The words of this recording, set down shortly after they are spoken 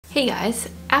Hey guys,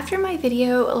 after my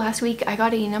video last week I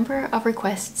got a number of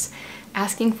requests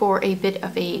asking for a bit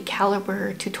of a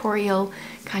Calibre tutorial,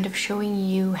 kind of showing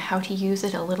you how to use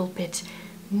it a little bit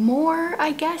more,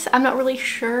 I guess. I'm not really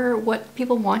sure what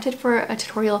people wanted for a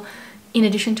tutorial in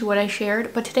addition to what I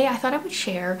shared, but today I thought I would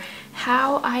share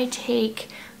how I take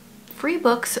free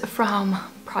books from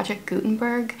Project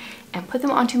Gutenberg and put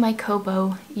them onto my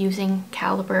Kobo using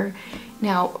Calibre.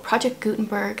 Now, Project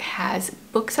Gutenberg has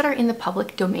books that are in the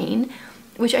public domain,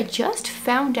 which I just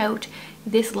found out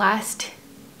in the last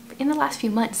few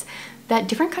months, that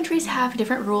different countries have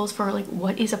different rules for like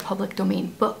what is a public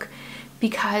domain book.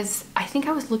 Because I think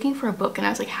I was looking for a book and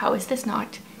I was like, how is this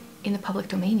not in the public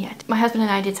domain yet? My husband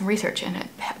and I did some research, and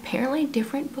apparently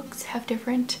different books have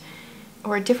different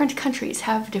countries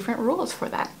have different rules for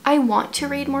that. I want to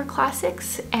read more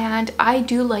classics, and I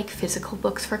do like physical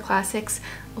books for classics.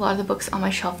 A lot of the books on my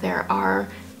shelf there are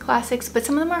classics, but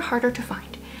some of them are harder to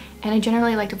find. And I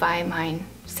generally like to buy mine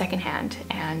secondhand,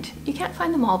 and you can't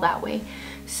find them all that way.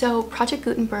 So Project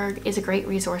Gutenberg is a great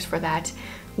resource for that.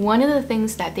 One of the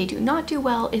things that they do not do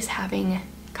well is having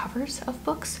covers of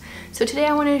books. So today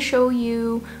I want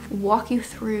to walk you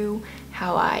through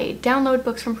how I download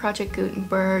books from Project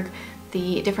Gutenberg,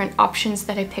 the different options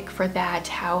that I pick for that,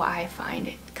 how I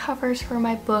find covers for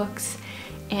my books,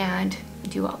 and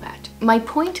do all that. My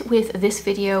point with this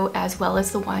video, as well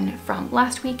as the one from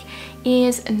last week,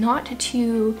 is not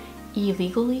to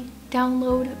illegally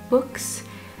download books.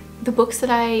 The books that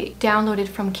I downloaded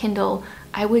from Kindle,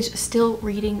 I was still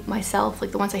reading myself,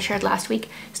 like the ones I shared last week,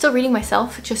 still reading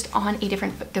myself, just on a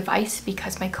different device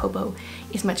because my Kobo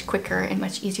is much quicker and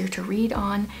much easier to read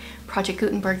on. Project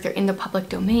Gutenberg, they're in the public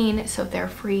domain, so they're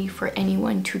free for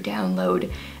anyone to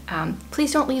download.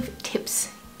 Please don't leave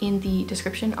tips in the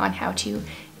description on how to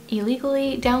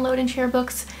illegally download and share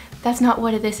books. That's not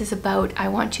what this is about. I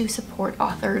want to support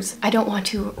authors. I don't want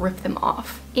to rip them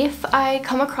off. If I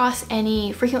come across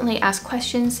any frequently asked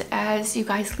questions as you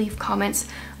guys leave comments,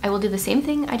 I will do the same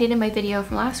thing I did in my video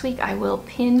from last week. I will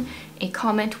pin a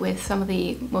comment with some of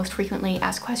the most frequently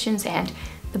asked questions and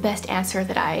the best answer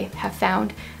that I have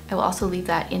found. I will also leave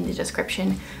that in the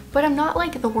description. But I'm not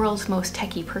like the world's most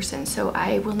techie person, so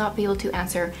I will not be able to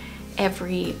answer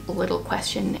every little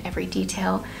question, every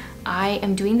detail. I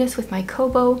am doing this with my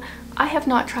Kobo. I have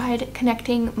not tried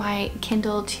connecting my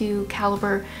Kindle to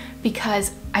Calibre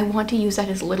because I want to use that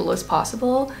as little as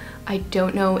possible. I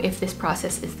don't know if this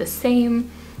process is the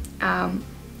same.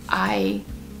 I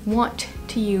want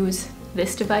to use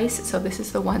this device, so this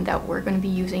is the one that we're going to be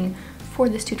using for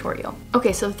this tutorial.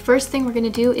 Okay, so the first thing we're going to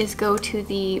do is go to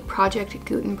the Project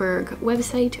Gutenberg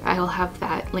website. I'll have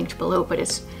that linked below, but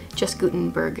it's just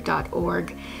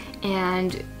gutenberg.org.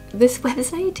 And this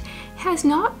website has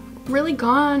not really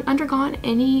undergone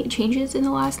any changes in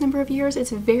the last number of years.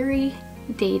 It's very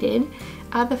dated.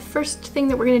 The first thing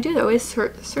that we're going to do though is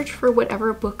search for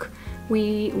whatever book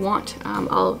we want.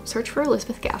 I'll search for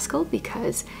Elizabeth Gaskell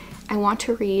because I want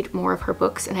to read more of her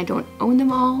books and I don't own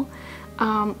them all.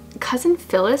 Cousin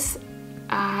Phyllis,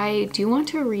 I do want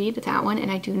to read that one and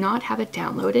I do not have it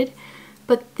downloaded,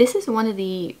 but this is one of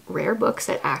the rare books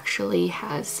that actually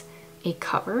has a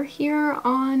cover here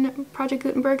on Project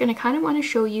Gutenberg, and I kind of want to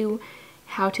show you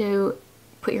how to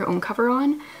put your own cover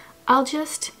on. I'll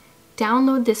just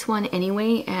download this one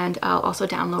anyway, and I'll also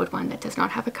download one that does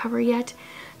not have a cover yet.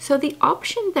 So the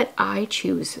option that I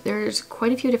choose, there's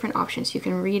quite a few different options. You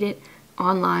can read it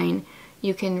online,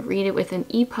 you can read it with an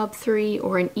EPUB 3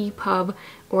 or an EPUB,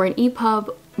 or an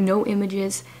EPUB no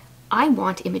images. I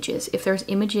want images. If there's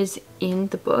images in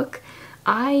the book,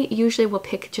 I usually will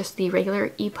pick just the regular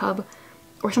EPUB,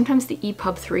 or sometimes the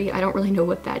EPUB 3. I don't really know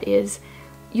what that is.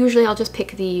 Usually I'll just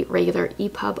pick the regular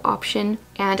EPUB option,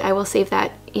 and I will save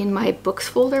that in my books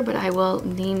folder, but I will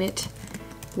name it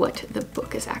what the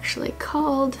book is actually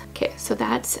called. Okay, so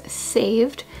that's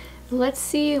saved. Let's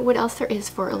see what else there is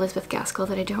for Elizabeth Gaskell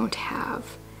that I don't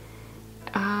have.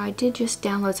 I did just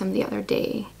download some the other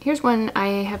day. Here's one I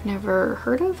have never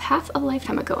heard of, Half a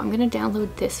Lifetime Ago. I'm gonna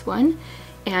download this one.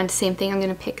 And same thing, I'm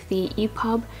gonna pick the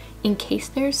EPUB in case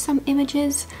there's some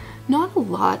images. Not a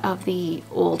lot of the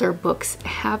older books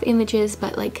have images,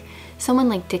 but like someone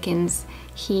like Dickens,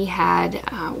 he had,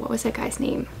 what was that guy's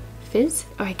name? Fizz?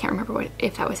 Oh, I can't remember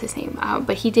if that was his name,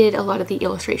 but he did a lot of the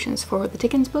illustrations for the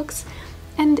Dickens books.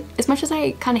 And as much as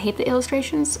I kind of hate the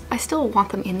illustrations, I still want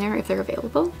them in there if they're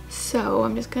available. So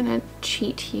I'm just gonna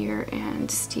cheat here and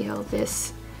steal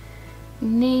this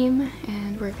name,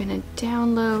 and we're gonna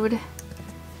download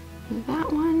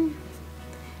that one.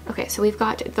 Okay, so we've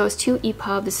got those two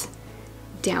EPUBs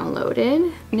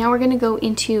downloaded. Now we're going to go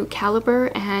into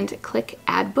Calibre and click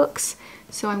Add Books.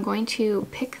 So I'm going to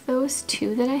pick those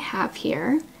two that I have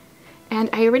here. And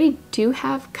I already do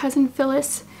have Cousin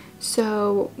Phyllis,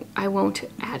 so I won't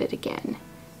add it again.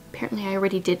 Apparently I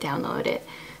already did download it.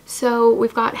 So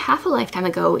we've got Half a Lifetime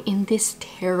Ago in this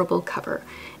terrible cover.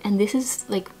 And this is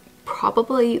like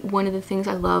probably one of the things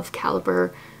I love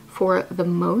Calibre for the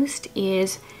most,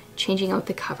 is changing out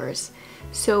the covers.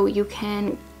 So you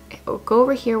can go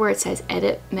over here where it says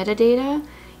edit metadata,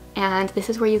 and this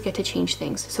is where you get to change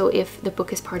things. So if the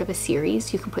book is part of a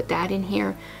series, you can put that in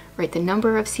here, write the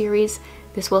number of series.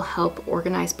 This will help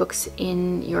organize books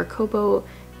in your Kobo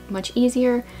much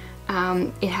easier.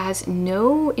 It has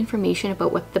no information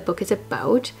about what the book is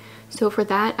about. So for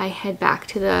that, I head back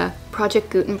to the Project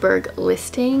Gutenberg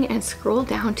listing and scroll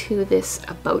down to this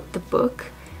about the book,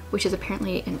 which is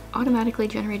apparently an automatically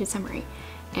generated summary.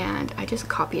 And I just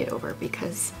copy it over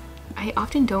because I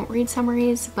often don't read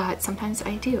summaries, but sometimes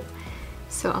I do.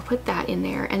 So I'll put that in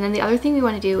there. And then the other thing we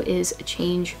want to do is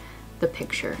change the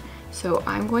picture. So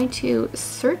I'm going to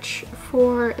search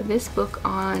for this book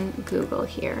on Google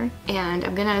here, and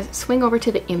I'm gonna swing over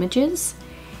to the images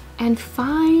and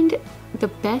find the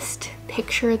best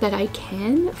picture that I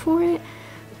can for it.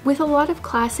 With a lot of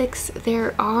classics,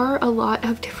 there are a lot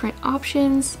of different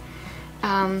options.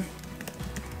 I'm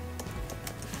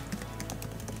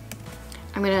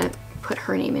gonna put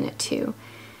her name in it too.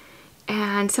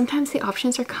 And sometimes the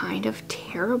options are kind of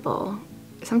terrible.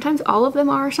 Sometimes all of them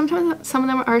are, sometimes some of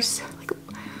them are like,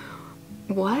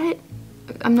 what?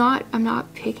 I'm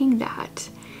not picking that.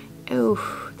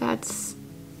 Oh, that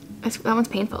one's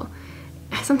painful.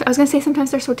 I was gonna say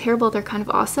sometimes they're so terrible they're kind of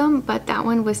awesome, but that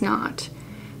one was not.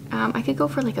 I could go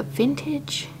for like a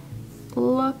vintage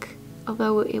look,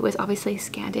 although it was obviously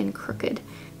scanned in crooked.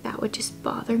 That would just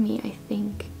bother me, I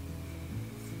think.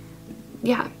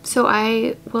 Yeah, so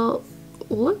I will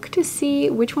look to see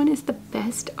which one is the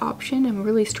best option. I'm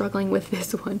really struggling with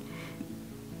this one.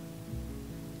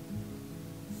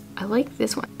 I like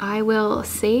this one. I will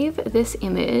save this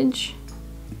image,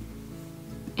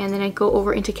 and then I go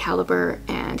over into Calibre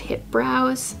and hit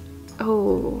browse.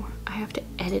 Oh, I have to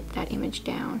edit that image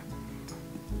down.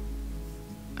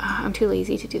 I'm too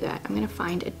lazy to do that. I'm gonna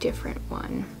find a different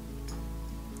one.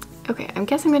 Okay, I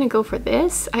guess I'm gonna go for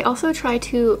this. I also try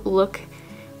to look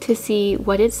to see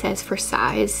what it says for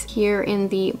size. Here in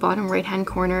the bottom right hand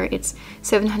corner, it's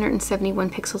 771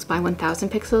 pixels by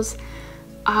 1000 pixels.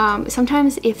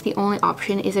 Sometimes if the only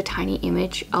option is a tiny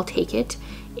image, I'll take it.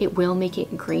 It will make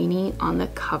it grainy on the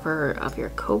cover of your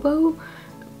Kobo,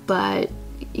 but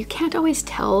you can't always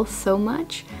tell so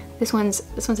much. This one's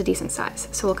a decent size.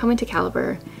 So we'll come into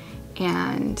Calibre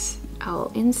and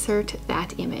I'll insert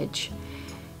that image.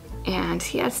 And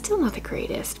yeah, it's still not the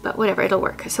greatest, but whatever, it'll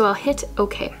work. So I'll hit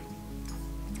OK.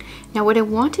 Now what I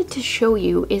wanted to show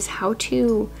you is how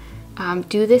to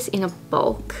do this in a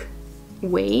bulk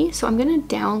way. So I'm gonna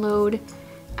download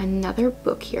another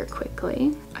book here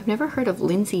quickly. I've never heard of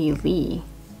Lindsay Lee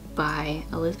by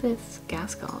Elizabeth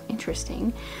Gaskell.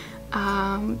 Interesting.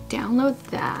 Download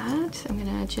that. I'm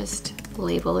gonna just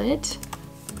label it.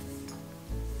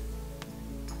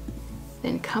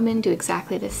 Then come in, do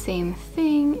exactly the same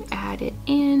thing, add it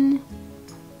in.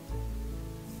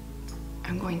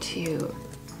 I'm going to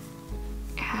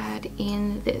add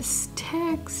in this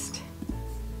text,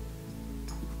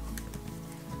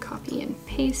 copy and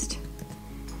paste,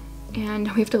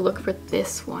 and we have to look for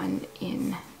this one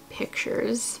in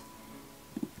pictures,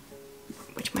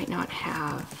 which might not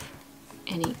have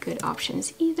any good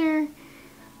options either.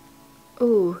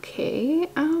 Okay,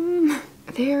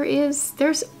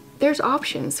 there's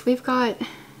options. We've got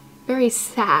very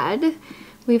sad.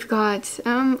 We've got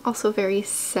also very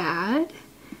sad,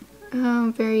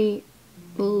 very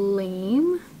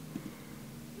lame.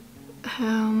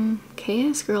 Okay,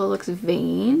 this girl looks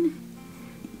vain.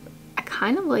 I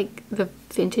kind of like the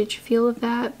vintage feel of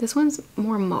that. This one's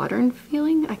more modern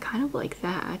feeling. I kind of like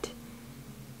that.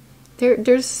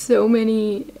 There's so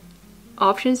many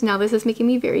options now. This is making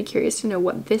me very curious to know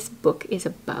what this book is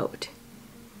about.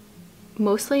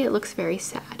 Mostly it looks very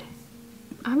sad.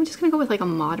 I'm just gonna go with like a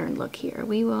modern look here.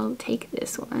 We will take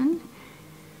this one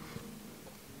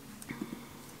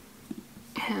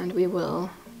and we will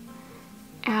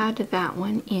add that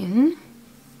one in.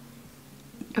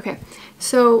 Okay,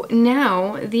 so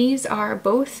now these are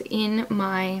both in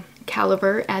my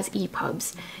Calibre as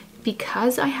EPUBs.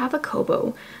 Because I have a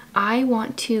Kobo, I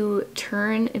want to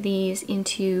turn these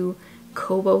into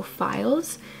Kobo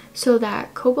files so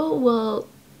that Kobo will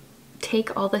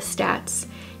take all the stats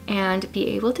and be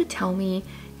able to tell me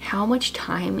how much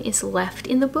time is left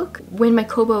in the book. When my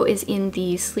Kobo is in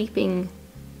the sleeping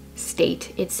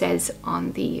state, it says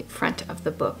on the front of the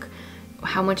book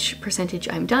how much percentage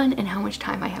I'm done and how much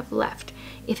time I have left.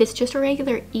 If it's just a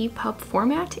regular EPUB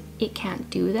format, it can't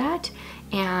do that,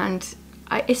 and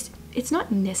it's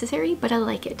not necessary, but I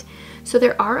like it. So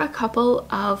there are a couple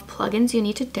of plugins you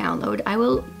need to download. I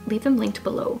will leave them linked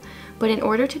below, but in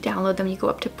order to download them, you go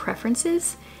up to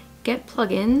Preferences, Get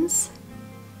Plugins,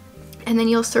 and then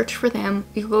you'll search for them.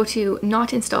 You go to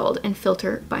Not Installed and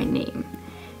filter by name.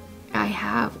 I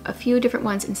have a few different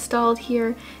ones installed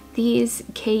here. These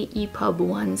KEPUB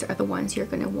ones are the ones you're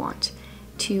going to want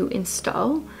to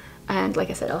install, and like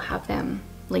I said, I'll have them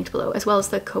linked below, as well as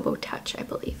the Kobo Touch, I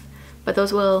believe. But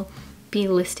those will be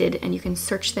listed and you can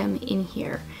search them in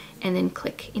here and then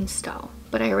click install.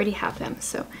 But I already have them,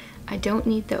 so I don't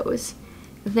need those.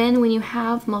 Then when you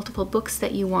have multiple books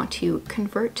that you want to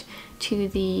convert to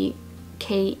the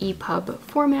KEPUB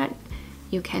format,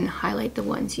 you can highlight the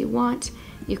ones you want.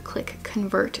 You click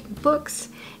Convert Books,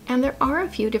 and there are a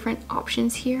few different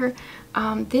options here.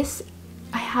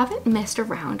 I haven't messed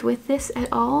around with this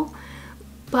at all,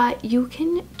 but you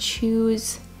can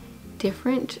choose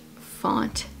different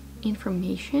font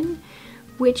information,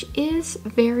 which is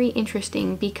very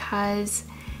interesting because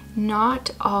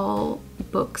not all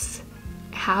books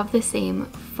have the same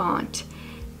font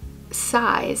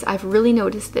size. I've really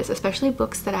noticed this, especially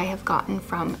books that I have gotten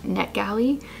from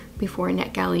NetGalley before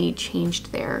NetGalley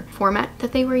changed their format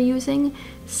that they were using.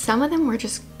 Some of them were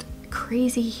just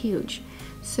crazy huge.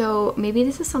 So maybe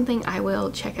this is something I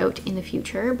will check out in the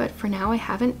future, but for now I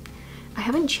haven't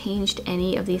changed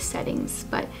any of these settings.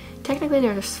 But technically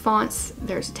there's fonts,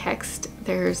 there's text,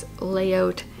 there's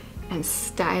layout and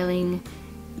styling.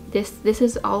 This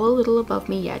is all a little above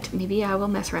me yet. Maybe I will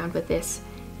mess around with this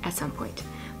at some point.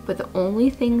 But the only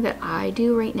thing that I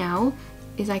do right now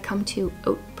is I come to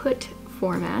Output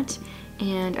Format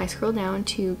and I scroll down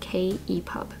to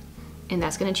KEPUB. And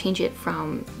that's going to change it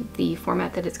from the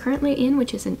format that it's currently in,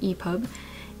 which is an EPUB,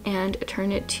 and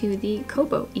turn it to the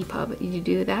Kobo EPUB. You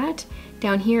do that.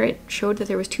 Down here it showed that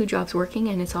there was 2 jobs working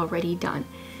and it's already done.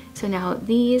 So now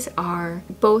these are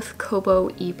both Kobo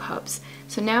EPUBs.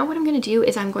 So now what I'm going to do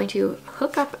is I'm going to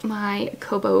hook up my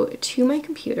Kobo to my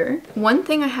computer. One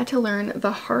thing I had to learn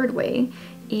the hard way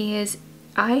is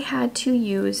I had to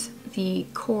use the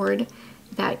cord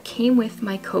that came with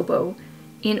my Kobo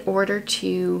in order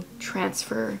to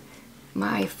transfer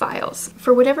my files.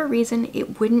 For whatever reason,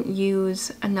 it wouldn't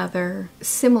use another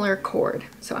similar cord.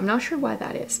 So I'm not sure why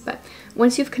that is, but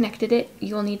once you've connected it,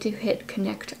 you'll need to hit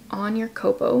connect on your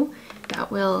Kobo.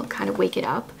 That will kind of wake it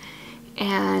up,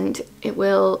 and it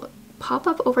will pop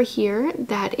up over here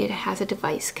that it has a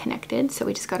device connected. So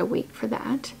we just gotta wait for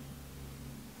that.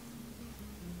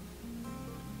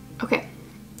 Okay,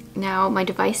 now my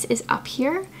device is up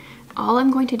here. All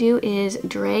I'm going to do is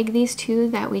drag these 2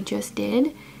 that we just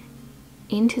did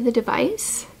into the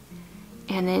device,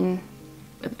 and then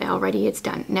already it's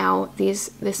done. Now this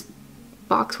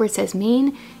box where it says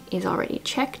main is already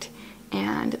checked,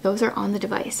 and those are on the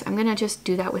device. I'm gonna just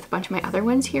do that with a bunch of my other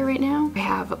ones here right now. I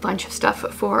have a bunch of stuff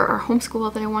for our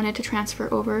homeschool that I wanted to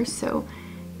transfer over, so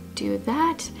do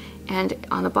that. And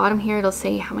on the bottom here it'll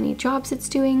say how many jobs it's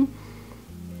doing,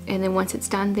 and then once it's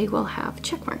done they will have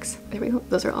check marks. There we go,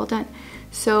 those are all done.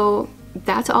 So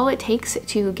that's all it takes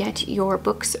to get your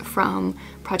books from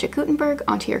Project Gutenberg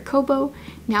onto your Kobo.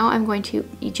 Now I'm going to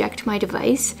eject my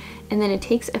device, and then it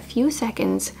takes a few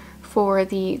seconds for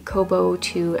the Kobo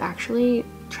to actually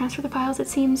transfer the files, it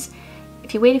seems.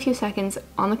 If you wait a few seconds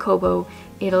on the Kobo,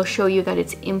 it'll show you that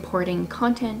it's importing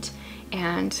content,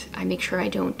 and I make sure I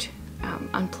don't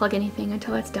unplug anything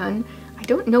until it's done. I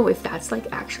don't know if that's like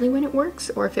actually when it works,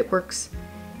 or if it works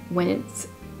when it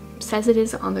says it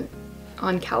is on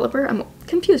Calibre. I'm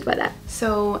confused by that.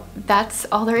 So that's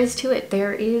all there is to it.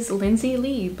 There is Lindsay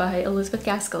Lee by Elizabeth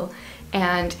Gaskell,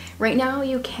 and right now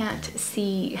you can't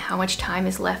see how much time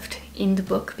is left in the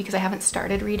book because I haven't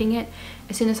started reading it.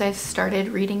 As soon as I've started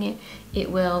reading it,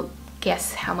 it will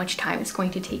guess how much time it's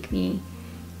going to take me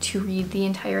to read the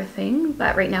entire thing.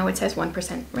 But right now it says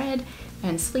 1% read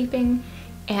and sleeping,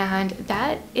 and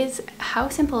that is how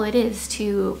simple it is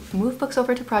to move books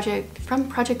over to from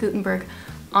Project Gutenberg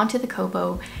onto the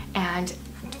Kobo. And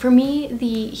for me,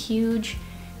 the huge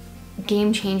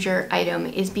game changer item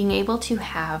is being able to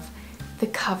have the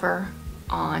cover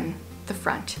on the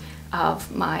front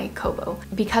of my Kobo.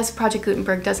 Because Project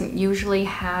Gutenberg doesn't usually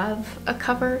have a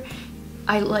cover,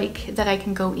 I like that I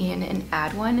can go in and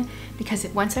add one, because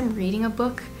once I'm reading a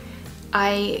book,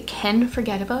 I can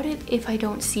forget about it if I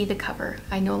don't see the cover.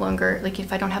 I no longer, like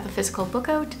if I don't have a physical book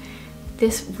out,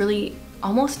 this really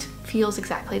almost feels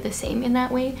exactly the same in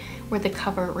that way, where the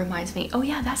cover reminds me, oh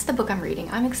yeah, that's the book I'm reading.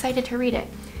 I'm excited to read it.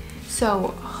 So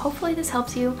hopefully this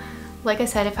helps you. Like I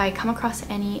said, if I come across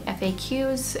any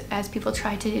FAQs as people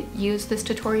try to use this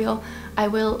tutorial, I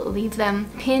will leave them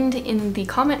pinned in the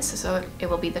comments, so it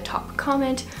will be the top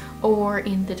comment or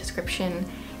in the description,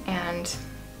 and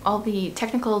all the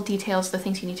technical details, the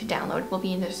things you need to download, will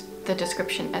be in the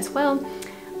description as well.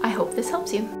 I hope this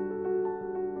helps you.